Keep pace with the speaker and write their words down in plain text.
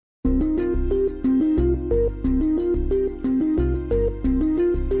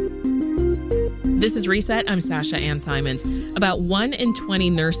This is Reset. I'm Sasha Ann Simons. About 1 in 20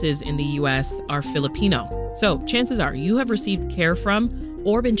 nurses in the U.S. are Filipino. So chances are you have received care from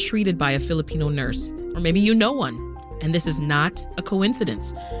or been treated by a Filipino nurse, or maybe you know one. And this is not a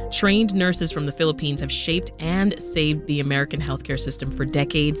coincidence. Trained nurses from the Philippines have shaped and saved the American healthcare system for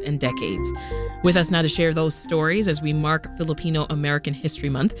decades and decades. With us now to share those stories as we mark Filipino American History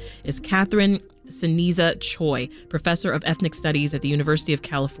Month is Catherine Ceniza Choi, professor of ethnic studies at the University of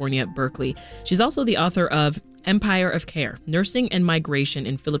California, Berkeley. She's also the author of Empire of Care, Nursing and Migration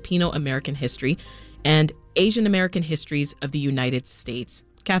in Filipino American History and Asian American Histories of the United States.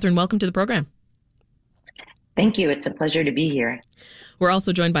 Catherine, welcome to the program. Thank you. It's a pleasure to be here. We're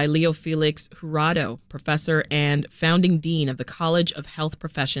also joined by Leo Felix Jurado, professor and founding dean of the College of Health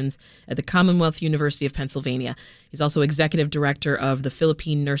Professions at the Commonwealth University of Pennsylvania. He's also executive director of the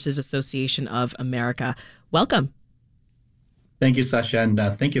Philippine Nurses Association of America. Welcome. Thank you, Sasha, and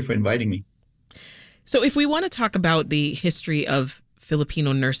thank you for inviting me. So if we want to talk about the history of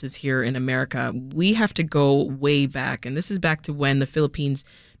Filipino nurses here in America, we have to go way back. And this is back to when the Philippines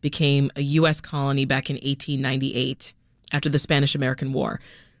became a U.S. colony back in 1898 after the Spanish-American War.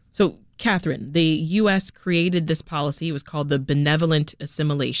 So, Catherine, the U.S. created this policy. It was called the Benevolent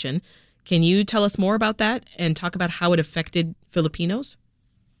Assimilation. Can you tell us more about that and talk about how it affected Filipinos?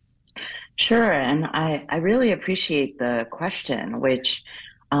 Sure. And I really appreciate the question, which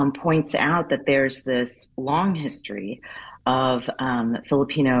points out that there's this long history of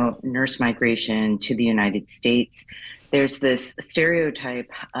Filipino nurse migration to the United States. There's this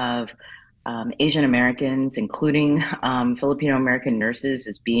stereotype of Asian Americans, including Filipino American nurses,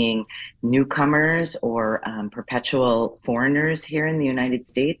 as being newcomers or perpetual foreigners here in the United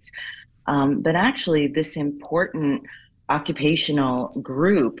States. But actually, this important occupational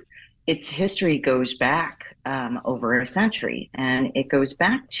group, its history goes back over a century. And it goes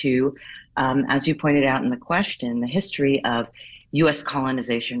back to, as you pointed out in the question, the history of U.S.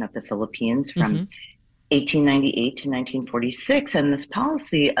 colonization of the Philippines from 1898 to 1946. And this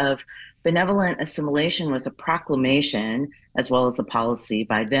policy of benevolent assimilation was a proclamation, as well as a policy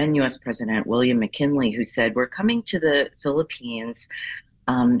by then U.S. President William McKinley, who said, we're coming to the Philippines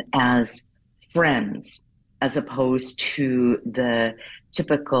as friends, as opposed to the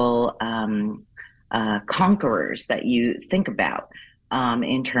typical conquerors that you think about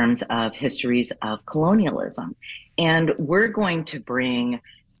in terms of histories of colonialism. And we're going to bring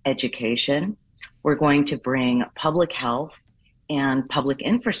education, we're going to bring public health and public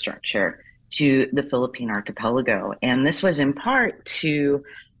infrastructure to the Philippine archipelago. And this was in part to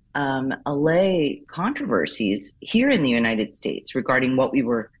allay controversies here in the United States regarding what we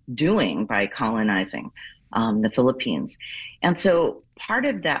were doing by colonizing the Philippines. And so part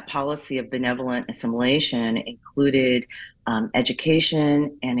of that policy of benevolent assimilation included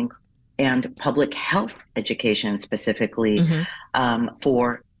education and public health education specifically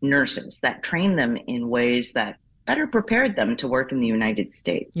for nurses that trained them in ways that better prepared them to work in the United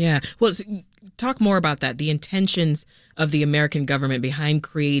States. Yeah. Well, talk more about that, the intentions of the American government behind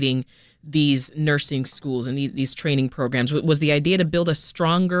creating these nursing schools and these training programs. Was the idea to build a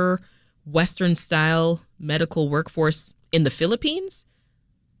stronger Western-style medical workforce in the Philippines?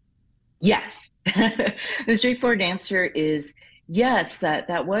 Yes. The straightforward answer is yes,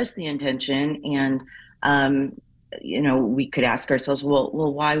 that was the intention. And, we could ask ourselves, well,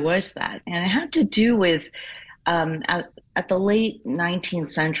 why was that? And it had to do with at the late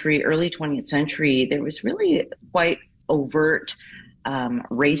 19th century, early 20th century, there was really quite overt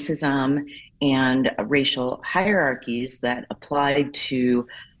racism and racial hierarchies that applied to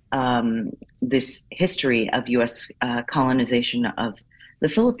this history of U.S. colonization of the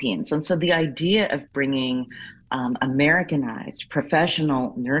Philippines. And so the idea of bringing Americanized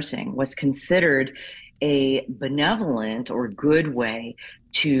professional nursing was considered a benevolent or good way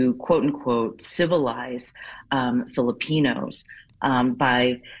to, quote unquote, civilize Filipinos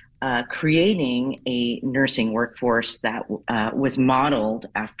by creating a nursing workforce that was modeled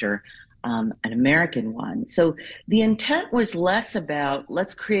after an American one. So the intent was less about,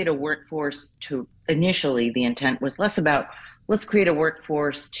 let's create a workforce to, initially the intent was less about, let's create a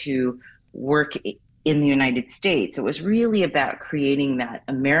workforce to work in the United States. It was really about creating that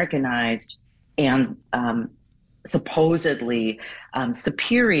Americanized and supposedly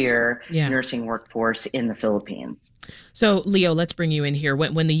superior nursing workforce in the Philippines. So, Leo, let's bring you in here.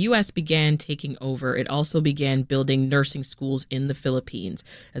 When the U.S. began taking over, it also began building nursing schools in the Philippines,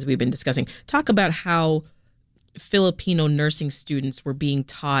 as we've been discussing. Talk about how Filipino nursing students were being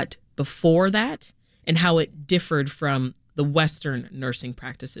taught before that and how it differed from the Western nursing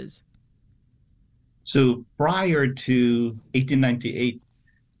practices. So prior to 1898,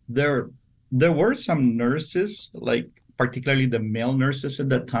 there there were some nurses, like particularly the male nurses at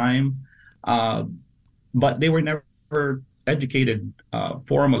that time, uh, but they were never educated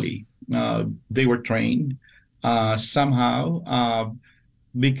formally. They were trained somehow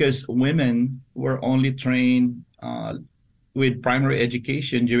because women were only trained with primary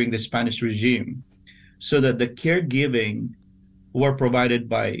education during the Spanish regime, so that the caregiving were provided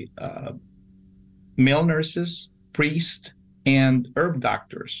by male nurses, priests, and herb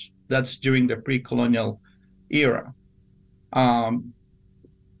doctors. That's during the pre-colonial era. Um,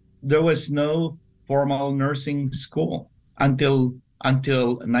 there was no formal nursing school until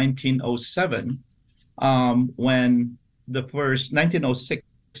 1907, when the first 1906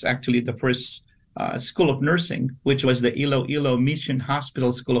 actually the first school of nursing, which was the Iloilo Mission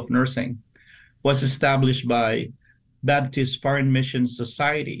Hospital School of Nursing, was established by Baptist Foreign Mission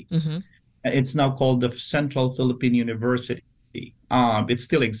Society. Mm-hmm. It's now called the Central Philippine University. It's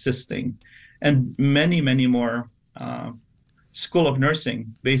still existing, and many more School of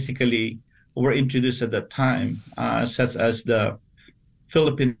Nursing basically were introduced at that time, such as the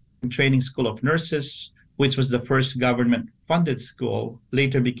Philippine Training School of Nurses, which was the first government-funded school,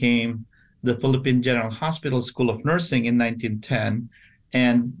 later became the Philippine General Hospital School of Nursing in 1910,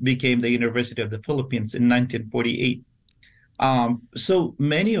 and became the University of the Philippines in 1948. So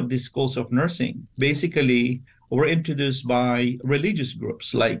many of these schools of nursing basically were introduced by religious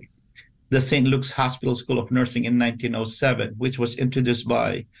groups, like the St. Luke's Hospital School of Nursing in 1907, which was introduced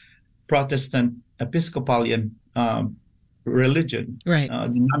by Protestant Episcopalian religion, Right.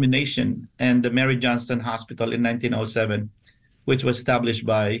 denomination, and the Mary Johnston Hospital in 1907, which was established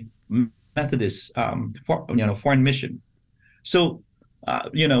by Methodist, foreign mission. So,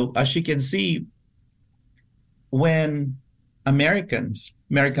 as you can see, when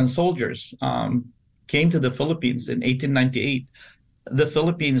American soldiers came to the Philippines in 1898, the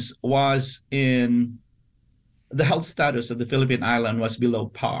Philippines was in the health status of the Philippine island was below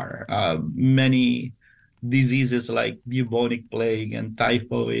par. Many diseases like bubonic plague and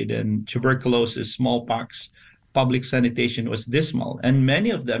typhoid and tuberculosis, smallpox, public sanitation was dismal, and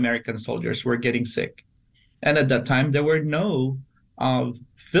many of the American soldiers were getting sick. And at that time, there were no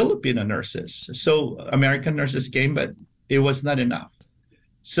Filipino nurses. So American nurses came, but it was not enough.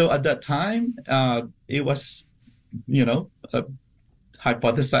 So at that time, it was,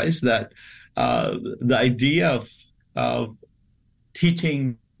 hypothesized that the idea of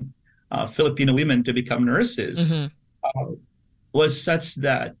teaching Filipino women to become nurses Mm-hmm. was such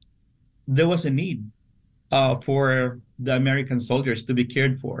that there was a need for the American soldiers to be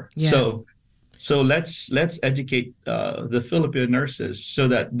cared for. Yeah. So let's educate the Filipino nurses so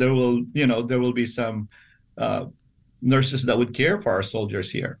that there will be some nurses that would care for our soldiers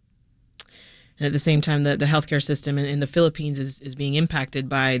here. And at the same time, the healthcare system in the Philippines is being impacted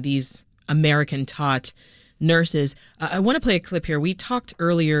by these American-taught nurses. I want to play a clip here. We talked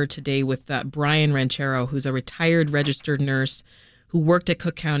earlier today with Brian Ranchero, who's a retired registered nurse who worked at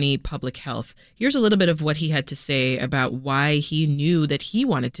Cook County Public Health. Here's a little bit of what he had to say about why he knew that he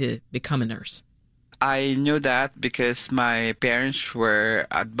wanted to become a nurse. I knew that because my parents were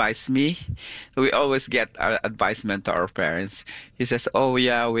advised me. We always get our advisement to our parents. He says, "Oh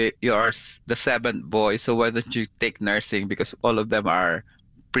yeah, you are the seventh boy, so why don't you take nursing? Because all of them are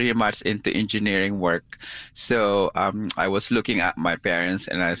pretty much into engineering work." So I was looking at my parents,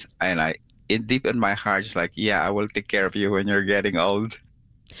 and deep in my heart, it's like, yeah, I will take care of you when you're getting old.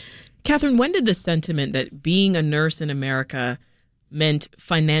 Catherine, when did the sentiment that being a nurse in America meant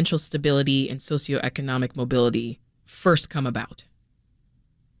financial stability and socioeconomic mobility first come about?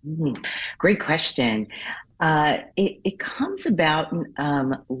 Great question. It comes about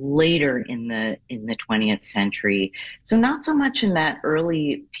later in the 20th century. So not so much in that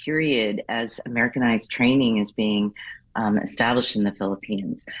early period as Americanized training is being established in the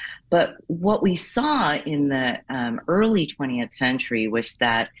Philippines. But what we saw in the early 20th century was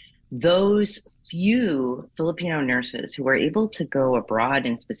that those few Filipino nurses who were able to go abroad,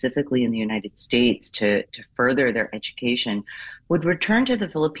 and specifically in the United States, to further their education, would return to the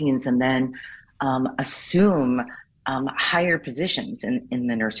Philippines and then assume higher positions in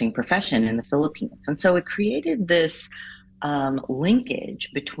the nursing profession in the Philippines. And so it created this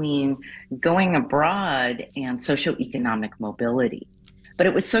linkage between going abroad and socioeconomic mobility. But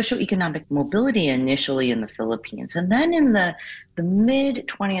it was socioeconomic mobility initially in the Philippines. And then in the mid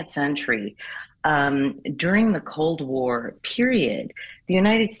 20th century, during the Cold War period, the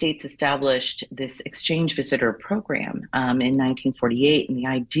United States established this exchange visitor program in 1948. And the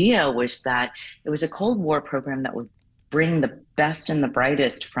idea was that it was a Cold War program that would bring the best and the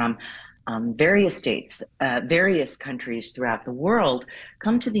brightest from various states, various countries throughout the world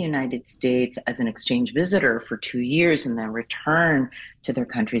come to the United States as an exchange visitor for 2 years and then return to their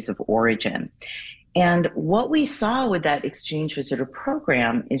countries of origin. And what we saw with that exchange visitor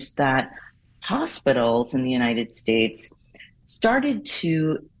program is that hospitals in the United States started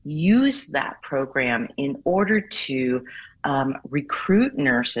to use that program in order to recruit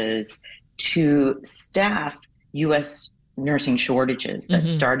nurses to staff U.S. nursing shortages that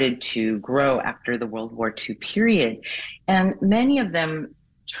started to grow after the World War II period. And many of them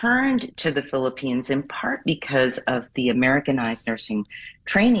turned to the Philippines in part because of the Americanized nursing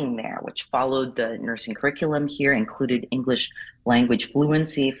training there, which followed the nursing curriculum here, included English language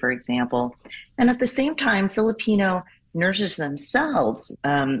fluency, for example. And at the same time, Filipino nurses themselves,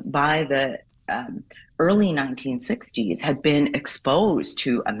 by the early 1960s, had been exposed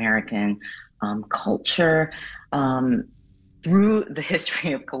to American culture, through the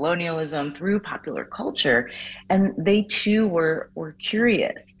history of colonialism, through popular culture, and they too were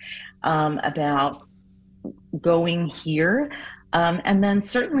curious about going here. And then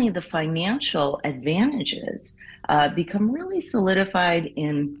certainly the financial advantages become really solidified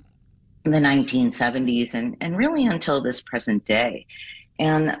in the 1970s and really until this present day.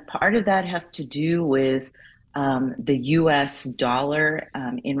 And part of that has to do with the US dollar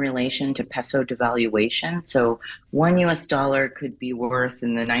in relation to peso devaluation. So $1 could be worth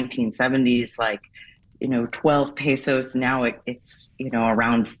in the 1970s, 12 pesos. Now it's,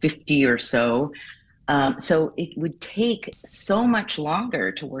 around 50 or so. So it would take so much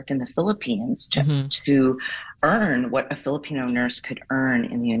longer to work in the Philippines to earn what a Filipino nurse could earn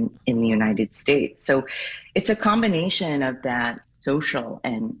in the United States. So it's a combination of that social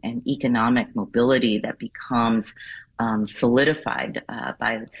and economic mobility that becomes solidified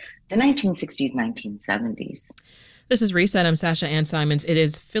by the 1960s, 1970s. This is Reset. I'm Sasha Ann Simons. It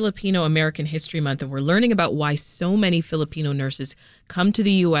is Filipino American History Month, and we're learning about why so many Filipino nurses come to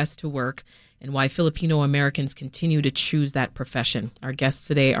the U.S. to work and why Filipino Americans continue to choose that profession. Our guests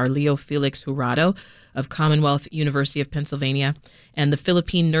today are Leo Felix Jurado of Commonwealth University of Pennsylvania and the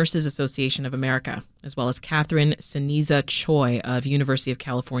Philippine Nurses Association of America, as well as Catherine Siniza Choi of University of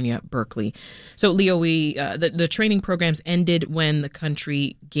California, Berkeley. So, Leo, the training programs ended when the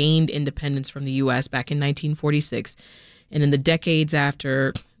country gained independence from the U.S. back in 1946. And in the decades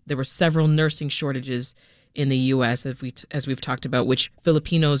after, there were several nursing shortages in the U.S., as we've talked about, which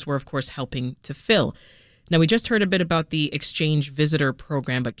Filipinos were, of course, helping to fill. Now, we just heard a bit about the exchange visitor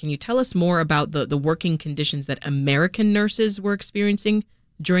program, but can you tell us more about the working conditions that American nurses were experiencing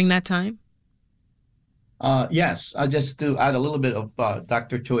during that time? Yes, just to add a little bit of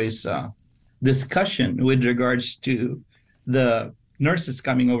Dr. Choi's discussion with regards to the nurses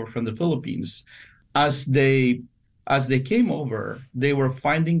coming over from the Philippines. As they came over, they were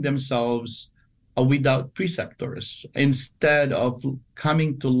finding themselves without preceptors. Instead of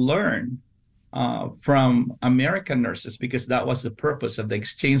coming to learn from American nurses, because that was the purpose of the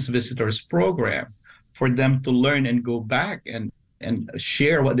exchange visitors program, for them to learn and go back and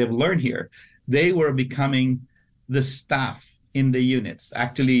share what they've learned here, they were becoming the staff in the units.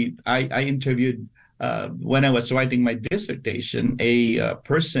 Actually, I interviewed, when I was writing my dissertation, a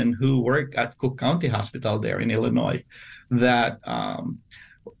person who worked at Cook County Hospital there in Illinois, that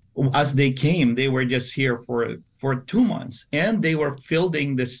as they came, they were just here for 2 months, and they were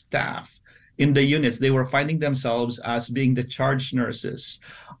fielding the staff in the units. They were finding themselves as being the charge nurses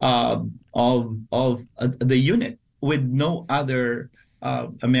of the unit with no other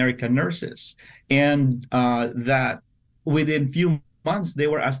American nurses, and that within few months they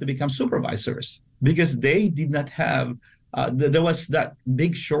were asked to become supervisors because they did not have. There was that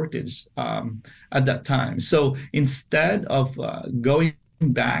big shortage at that time. So instead of going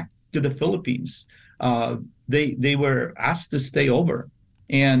back to the Philippines, they were asked to stay over,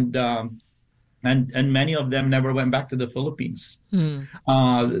 and many of them never went back to the Philippines.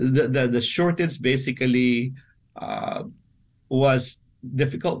 The shortage basically was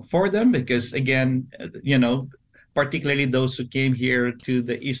difficult for them because, again, particularly those who came here to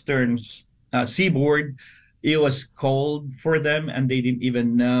the eastern seaboard, it was cold for them, and they didn't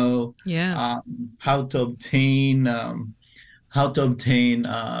even know how to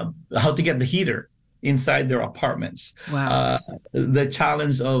get the heater inside their apartments. Wow. The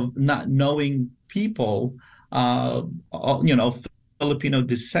challenge of not knowing people, Filipino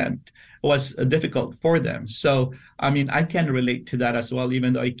descent was difficult for them. So, I can relate to that as well,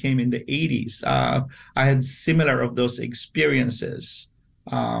 even though I came in the 80s. I had similar of those experiences.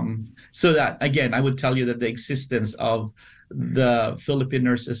 So that, again, I would tell you that the existence of the Philippine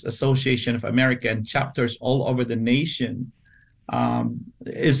Nurses Association of America and chapters all over the nation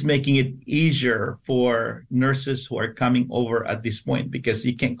is making it easier for nurses who are coming over at this point, because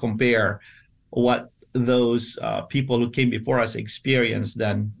you can't compare what those people who came before us experienced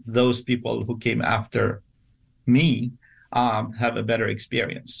than those people who came after me have a better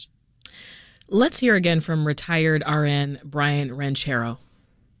experience. Let's hear again from retired RN Brian Ranchero.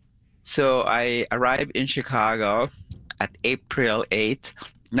 So I arrived in Chicago at April 8th,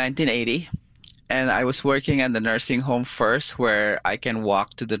 1980. And I was working at the nursing home first, where I can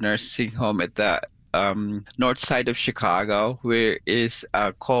walk to the nursing home at the north side of Chicago, where is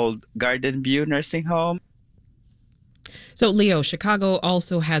called Garden View Nursing Home. So, Leo, Chicago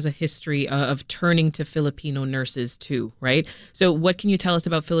also has a history of turning to Filipino nurses too, right? So what can you tell us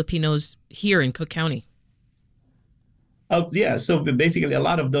about Filipinos here in Cook County? Yeah, so basically a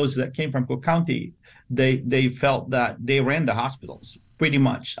lot of those that came from Cook County, they felt that they ran the hospitals pretty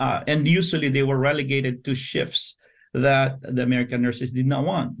much. And usually they were relegated to shifts that the American nurses did not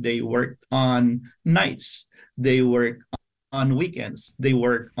want. They worked on nights, they worked on weekends, they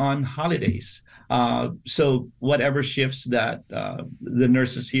worked on holidays. So whatever shifts that the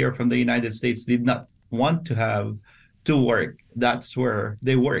nurses here from the United States did not want to have to work, that's where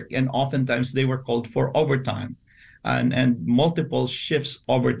they work. And oftentimes they were called for overtime and multiple shifts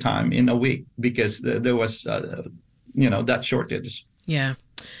overtime in a week, because there was, that shortage. Yeah.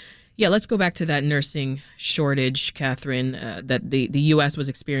 Yeah, let's go back to that nursing shortage, Catherine, that the U.S. was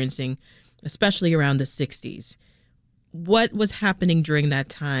experiencing, especially around the 60s. What was happening during that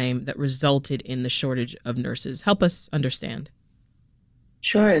time that resulted in the shortage of nurses? Help us understand.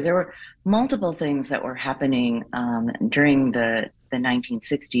 Sure. There were multiple things that were happening during the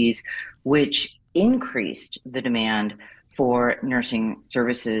 1960s, which increased the demand for nursing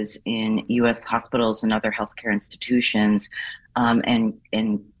services in U.S. hospitals and other healthcare institutions,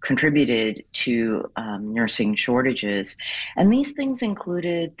 and contributed to nursing shortages. And these things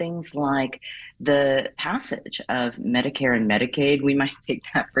included things like the passage of Medicare and Medicaid. We might take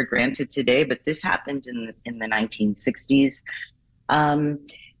that for granted today, but this happened in the 1960s.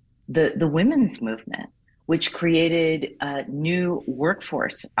 The women's movement, which created new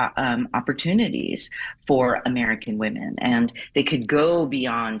workforce opportunities for American women. And they could go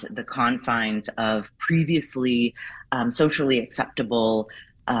beyond the confines of previously socially acceptable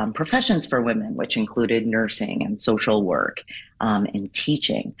professions for women, which included nursing and social work and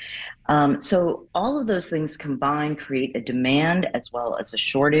teaching. So all of those things combined create a demand as well as a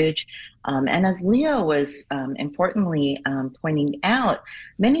shortage. And as Leo was importantly pointing out,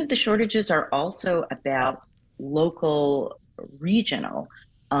 many of the shortages are also about local, regional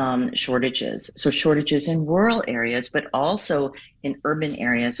shortages. So shortages in rural areas, but also in urban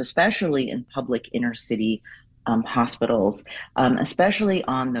areas, especially in public inner city hospitals, especially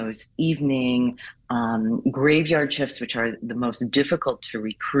on those evening graveyard shifts, which are the most difficult to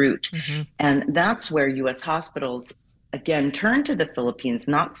recruit. Mm-hmm. And that's where U.S. hospitals, again, turn to the Philippines,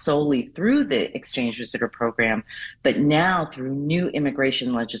 not solely through the exchange visitor program, but now through new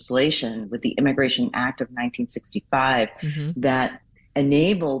immigration legislation with the Immigration Act of 1965 mm-hmm. that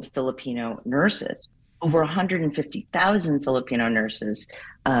enabled Filipino nurses, over 150,000 Filipino nurses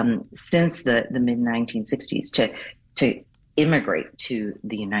since the mid-1960s to immigrate to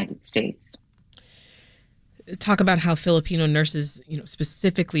the United States. Talk about how Filipino nurses,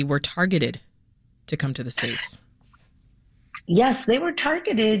 specifically were targeted to come to the States. Yes, they were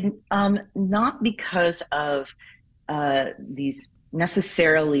targeted not because of these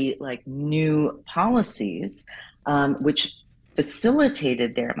necessarily like new policies, which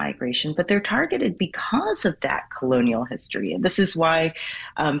facilitated their migration, but they're targeted because of that colonial history. And this is why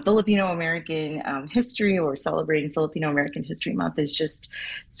Filipino American history, or celebrating Filipino American History Month, is just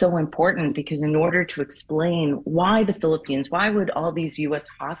so important, because in order to explain why the Philippines, why would all these U.S.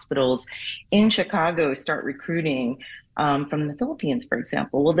 hospitals in Chicago start recruiting from the Philippines, for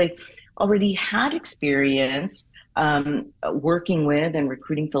example? Well, they already had experience working with and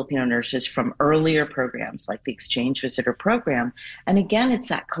recruiting Filipino nurses from earlier programs like the Exchange Visitor Program. And again, it's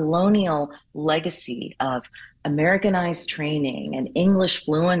that colonial legacy of Americanized training and English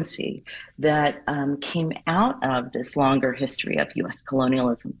fluency that came out of this longer history of U.S.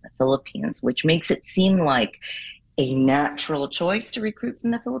 colonialism in the Philippines, which makes it seem like a natural choice to recruit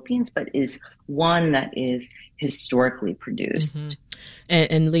from the Philippines, but is one that is historically produced. Mm-hmm.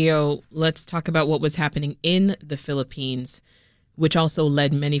 And Leo, let's talk about what was happening in the Philippines, which also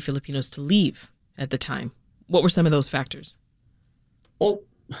led many Filipinos to leave at the time. What were some of those factors? Well,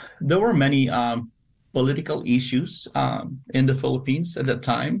 there were many political issues in the Philippines at that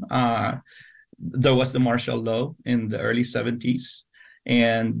time. There was the martial law in the early 70s,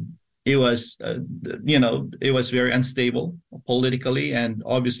 and it was, it was very unstable politically, and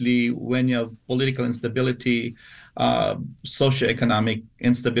obviously, when you have political instability, socioeconomic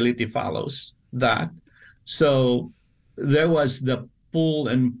instability follows that. So there was the pull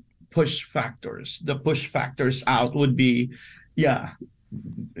and push factors. The push factors out would be, yeah,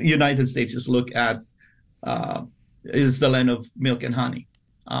 United States is looked at uh, is the land of milk and honey,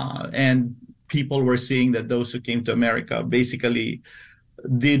 and people were seeing that those who came to America basically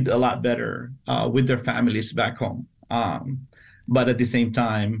did a lot better with their families back home. But at the same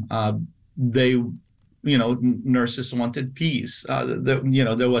time, they, nurses wanted peace.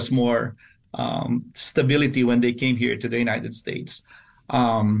 There was more stability when they came here to the United States.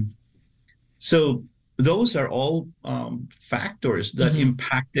 Um, so those are all factors that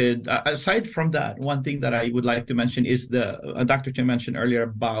impacted. Aside from that, one thing that I would like to mention is the Dr. Chen mentioned earlier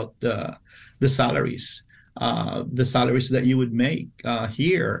about the salaries, the salaries that you would make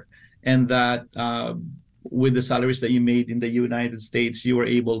here, and that with the salaries that you made in the United States, you were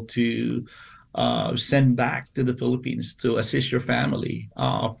able to send back to the Philippines to assist your family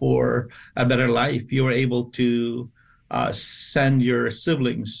for a better life. You were able to send your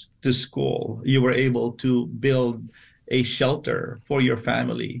siblings to school. You were able to build a shelter for your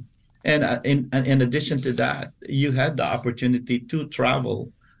family. And in addition to that, you had the opportunity to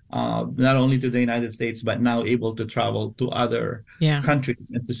travel, not only to the United States, but now able to travel to other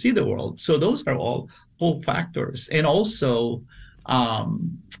countries and to see the world. So those are all pull factors. And also,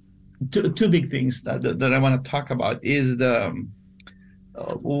 two big things that I want to talk about is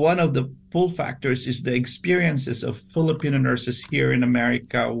one of the pull factors is the experiences of Filipino nurses here in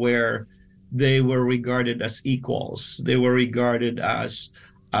America, where they were regarded as equals. They were regarded as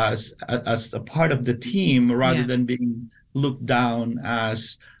a part of the team rather than being looked down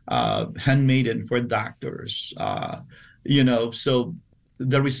as handmaiden for doctors. So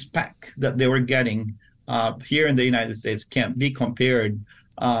the respect that they were getting here in the United States can't be compared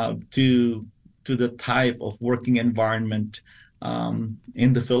to the type of working environment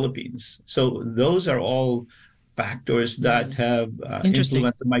in the Philippines. So those are all factors that have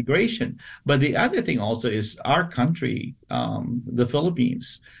influenced the migration. But the other thing also is our country, the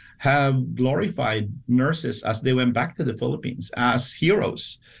Philippines, have glorified nurses as they went back to the Philippines as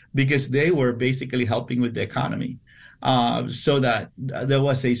heroes, because they were basically helping with the economy. So that there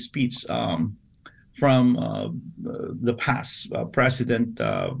was a speech from the past President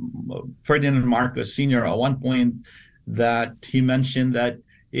Ferdinand Marcos Sr. at one point, that he mentioned that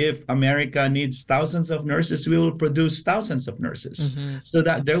if America needs thousands of nurses, we will produce thousands of nurses. So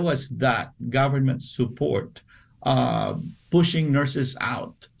that there was that government support pushing nurses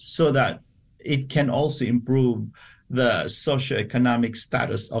out, so that it can also improve the socioeconomic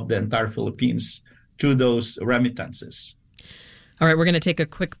status of the entire Philippines through those remittances. All right, we're going to take a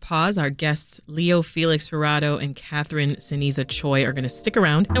quick pause. Our guests, Leo Felix Jurado and Catherine Siniza Choi, are going to stick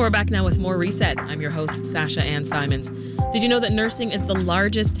around. And we're back now with more Reset. I'm your host, Sasha Ann Simons. Did you know that nursing is the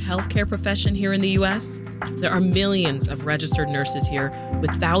largest healthcare profession here in the U.S.? There are millions of registered nurses here, with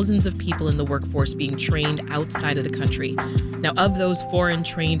thousands of people in the workforce being trained outside of the country. Now, of those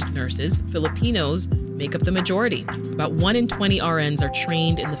foreign-trained nurses, Filipinos make up the majority. About 1 in 20 RNs are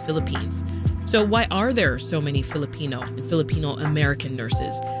trained in the Philippines. So why are there so many Filipino and Filipino American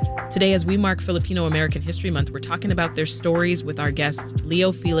nurses? Today, as we mark Filipino American History Month, we're talking about their stories with our guests,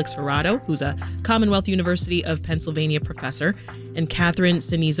 Leo Felix Jurado, who's a Commonwealth University of Pennsylvania professor, and Catherine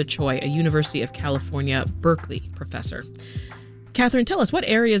Siniza Choi, a University of California, Berkeley professor. Catherine, tell us, what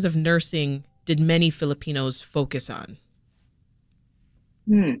areas of nursing did many Filipinos focus on?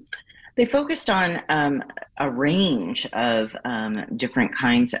 They focused on a range of different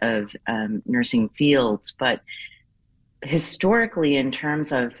kinds of nursing fields, but historically, in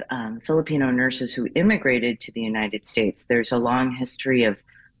terms of Filipino nurses who immigrated to the United States, there's a long history of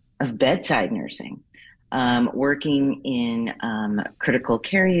bedside nursing, working in critical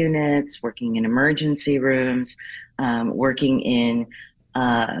care units, working in emergency rooms, working in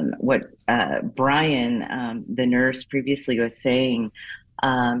what Brian, the nurse previously was saying,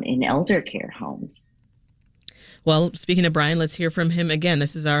 in elder care homes. Well, speaking of Brian, let's hear from him again.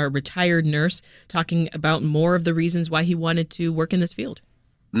 This is our retired nurse talking about more of the reasons why he wanted to work in this field.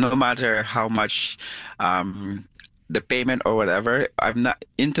 No matter how much the payment or whatever, I'm not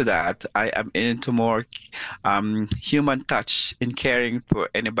into that. I am into more human touch in caring for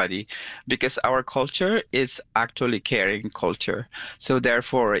anybody, because our culture is actually caring culture. So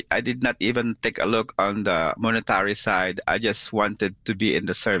therefore, I did not even take a look on the monetary side. I just wanted to be in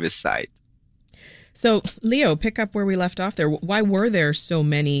the service side. So, Leo, pick up where we left off there. Why were there so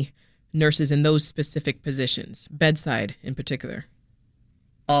many nurses in those specific positions, bedside in particular?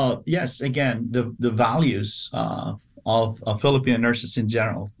 Yes, again, the values of Filipino nurses in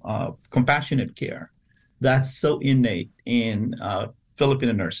general, compassionate care, that's so innate in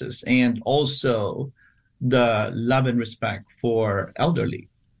Filipino nurses, and also the love and respect for elderly.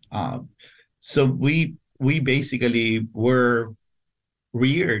 Uh, so we basically were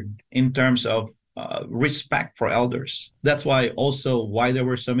reared in terms of respect for elders. That's why also why there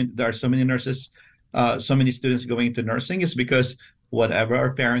are so many nurses, so many students going into nursing is because whatever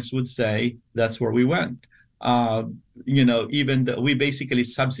our parents would say, that's where we went. Uh, even we basically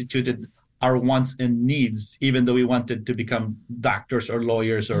substituted our wants and needs, even though we wanted to become doctors or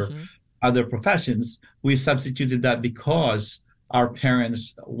lawyers or Mm-hmm. other professions, we substituted that because our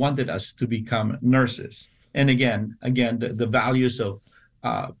parents wanted us to become nurses. And again, the values of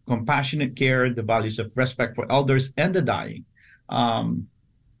compassionate care, the values of respect for elders and the dying, um,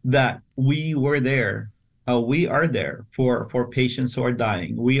 that we were there. We are there for patients who are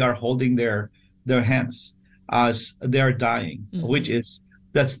dying. We are holding their hands as they are dying, Mm-hmm. which is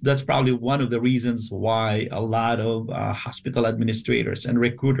that's probably one of the reasons why a lot of hospital administrators and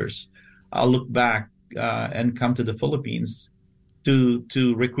recruiters look back and come to the Philippines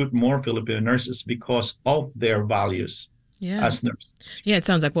to recruit more Filipino nurses because of their values Yeah. as nurses. Yeah, it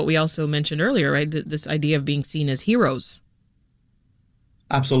sounds like what we also mentioned earlier, right? This idea of being seen as heroes.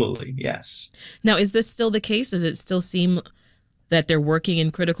 Absolutely, yes. Now, is this still the case? Does it still seem that they're working in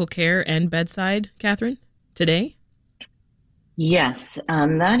critical care and bedside, Catherine, today? Yes,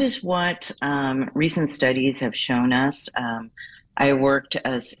 that is what recent studies have shown us. I worked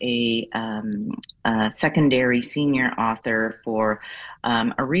as a secondary senior author for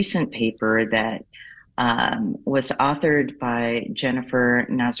a recent paper that was authored by Jennifer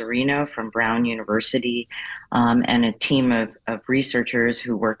Nazarino from Brown University and a team of researchers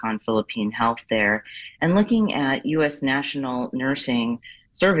who work on Philippine health there, and looking at U.S. national nursing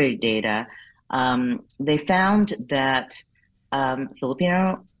survey data. They found that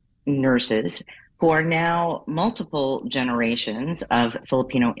Filipino nurses who are now multiple generations of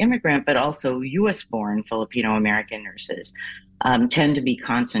Filipino immigrant, but also US born Filipino American nurses, tend to be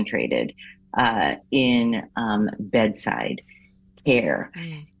concentrated in bedside care.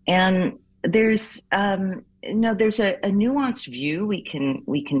 Mm. And there's a nuanced view we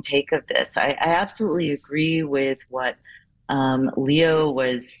can take of this. I absolutely agree with what Leo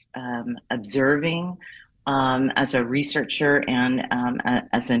was observing as a researcher and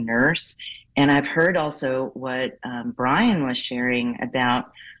as a nurse. And I've heard also what Brian was sharing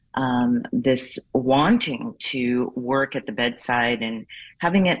about this wanting to work at the bedside and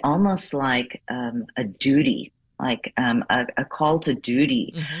having it almost like a duty, like a call to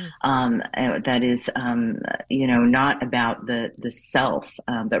duty Mm-hmm. that is, not about the self,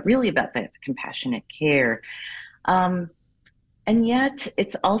 but really about the compassionate care. Um, and yet,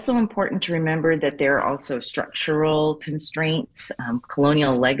 it's also important to remember that there are also structural constraints,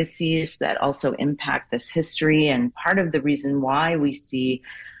 colonial legacies that also impact this history. And part of the reason why we see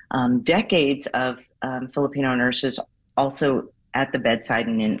decades of Filipino nurses also at the bedside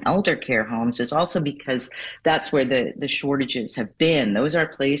and in elder care homes is also because that's where the shortages have been. Those are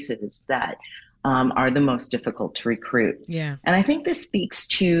places that are the most difficult to recruit. Yeah. And I think this speaks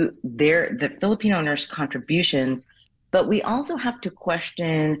to the Filipino nurse contributions, but we also have to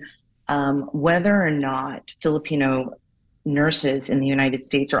question whether or not Filipino nurses in the United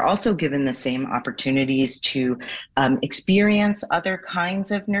States are also given the same opportunities to experience other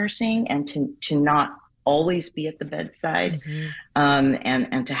kinds of nursing and to not always be at the bedside, Mm-hmm.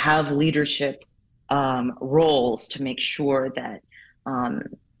 and to have leadership roles to make sure that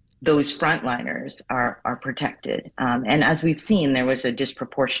those frontliners are protected. And as we've seen, there was a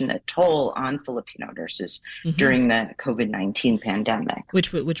disproportionate toll on Filipino nurses Mm-hmm. during the COVID-19 pandemic.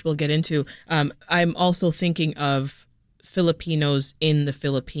 Which we'll get into. I'm also thinking of Filipinos in the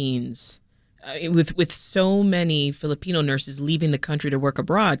Philippines. With so many Filipino nurses leaving the country to work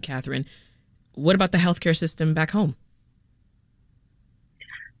abroad, Catherine, what about the healthcare system back home?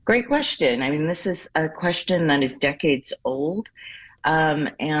 Great question. I mean, this is a question that is decades old.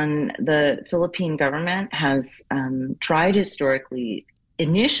 And the Philippine government has tried historically,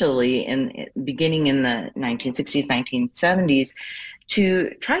 initially beginning in the 1960s, 1970s, to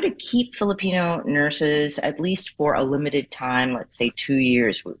try to keep Filipino nurses at least for a limited time, let's say 2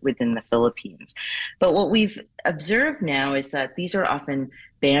 years within the Philippines. But what we've observed now is that these are often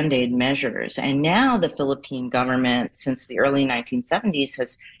Band-Aid measures. And now the Philippine government, since the early 1970s,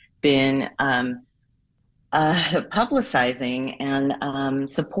 has been publicizing and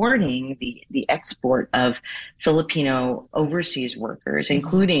supporting the export of Filipino overseas workers, Mm-hmm.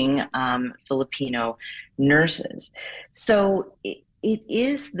 including Filipino nurses. So it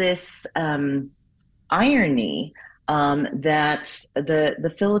is this irony that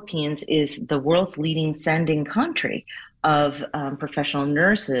the Philippines is the world's leading sending country of professional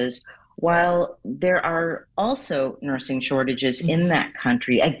nurses, while there are also nursing shortages in that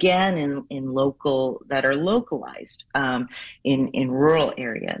country, again in local that are localized in rural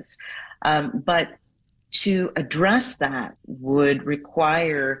areas. But to address that would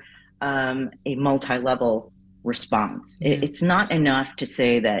require a multi-level response. It's not enough to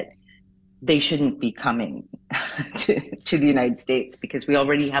say that they shouldn't be coming to the United States, because we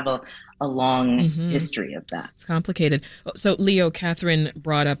already have a long history of that. It's complicated. So, Leo, Catherine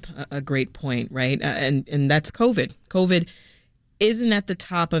brought up a great point, right? And that's COVID. COVID isn't at the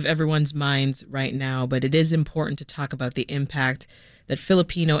top of everyone's minds right now, but it is important to talk about the impact that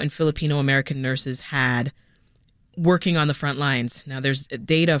Filipino and Filipino American nurses had working on the front lines. Now, there's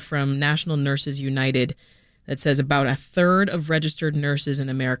data from National Nurses United that says about a third of registered nurses in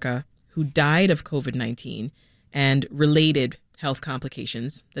America who died of COVID-19 and related health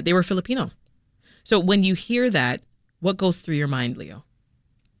complications, that they were Filipino. So when you hear that, what goes through your mind, Leo?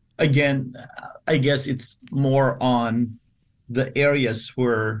 Again, I guess it's more on the areas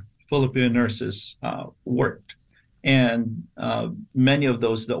where Filipino nurses worked. And many of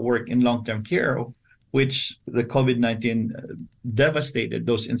those that work in long-term care, which the COVID-19 devastated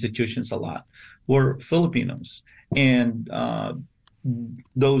those institutions a lot, were Filipinos. And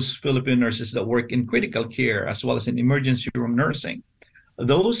those Filipino nurses that work in critical care as well as in emergency room nursing,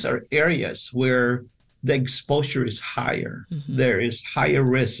 those are areas where the exposure is higher. There is higher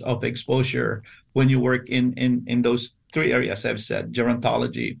risk of exposure when you work in those three areas I've said: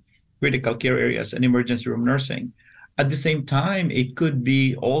 gerontology, critical care areas, and emergency room nursing. At the same time, it could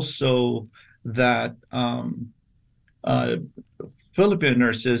be also that Filipino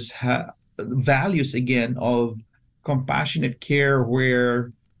nurses have values again of compassionate care,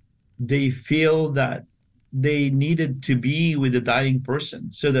 where they feel that they needed to be with the dying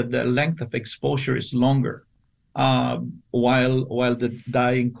person so that the length of exposure is longer while the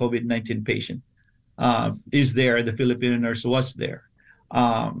dying COVID-19 patient is there. The Filipino nurse was there.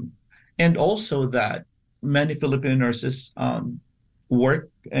 And also that many Filipino nurses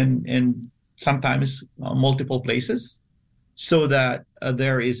work in sometimes multiple places, so that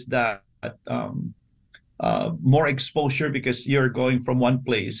there is that more exposure, because you're going from one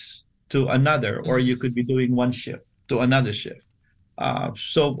place to another, or you could be doing one shift to another shift.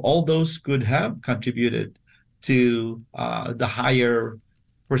 So all those could have contributed to the higher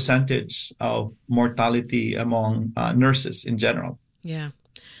percentage of mortality among nurses in general. Yeah.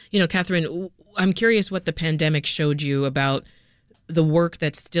 You know, Catherine, I'm curious what the pandemic showed you about the work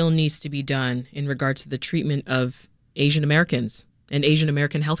that still needs to be done in regards to the treatment of Asian Americans and Asian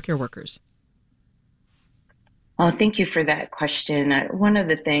American healthcare workers. Oh, thank you for that question. One of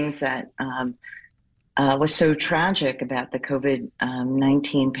the things that was so tragic about the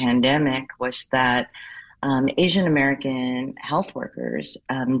COVID-19 pandemic was that Asian American health workers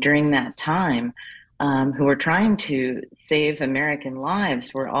during that time who were trying to save American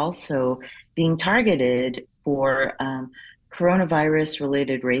lives were also being targeted for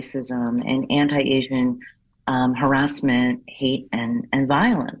coronavirus-related racism and anti-Asian harassment, hate, and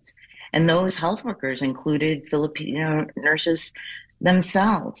violence. And those health workers included Filipino nurses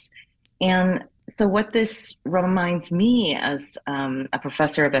themselves. And so what this reminds me as a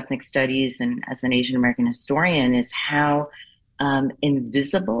professor of ethnic studies and as an Asian American historian is how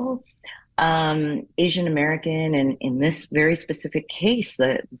invisible Asian American, and in this very specific case,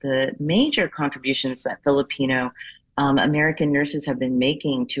 the major contributions that Filipino American nurses have been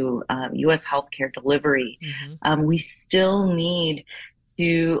making to U.S. healthcare delivery. We still need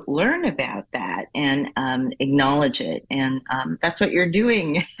to learn about that and acknowledge it. And that's what you're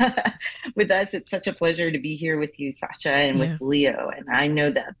doing with us. It's such a pleasure to be here with you, Sasha, and with Leo. And I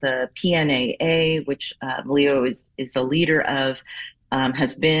know that the PNAA, which Leo is a leader of,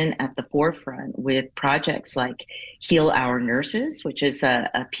 has been at the forefront with projects like Heal Our Nurses, which is a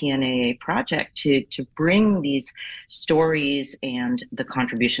PNAA project to bring these stories and the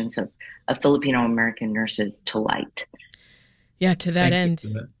contributions of Filipino American nurses to light. Yeah, to that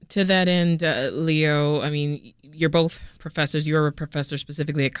end, Leo, I mean, you're both professors. You're a professor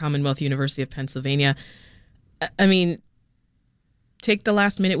specifically at Commonwealth University of Pennsylvania. I mean, take the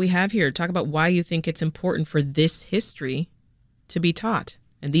last minute we have here. Talk about why you think it's important for this history to be taught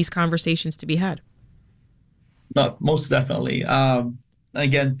and these conversations to be had. No, most definitely.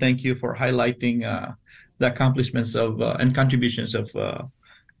 Again, thank you for highlighting the accomplishments of and contributions of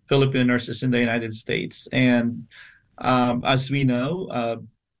Filipino nurses in the United States. And as we know,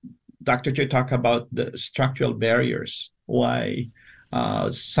 Dr. Choi talked about the structural barriers, why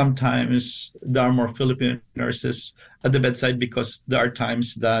Sometimes there are more Filipino nurses at the bedside because there are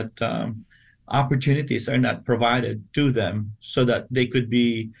times that opportunities are not provided to them so that they could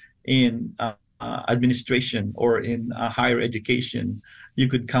be in administration or in higher education. You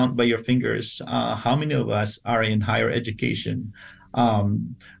could count by your fingers how many of us are in higher education.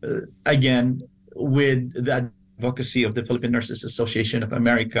 Again, with the advocacy of the Philippine Nurses Association of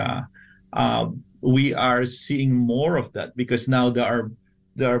America, we are seeing more of that because now there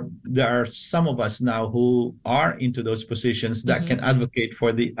are some of us now who are into those positions that can advocate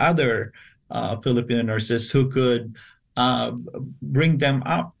for the other Filipino nurses who could uh, bring them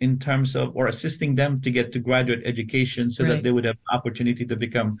up in terms of or assisting them to get to graduate education so that Right. they would have opportunity to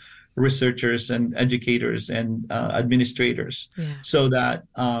become researchers and educators and administrators. Yeah. So that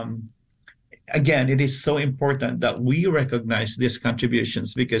again, it is so important that we recognize these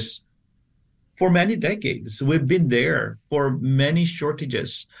contributions because for many decades we've been there for many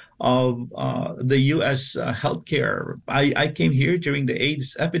shortages of the U.S. Healthcare. I came here during the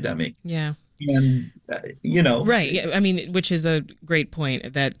AIDS epidemic, Yeah. and Right. Yeah. I mean, which is a great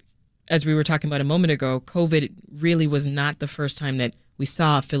point that, as we were talking about a moment ago, COVID really was not the first time that we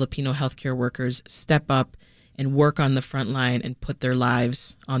saw Filipino healthcare workers step up and work on the front line and put their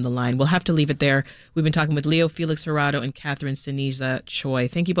lives on the line. We'll have to leave it there. We've been talking with Leo Felix Jurado and Catherine Siniza Choi.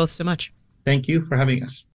 Thank you both so much. Thank you for having us.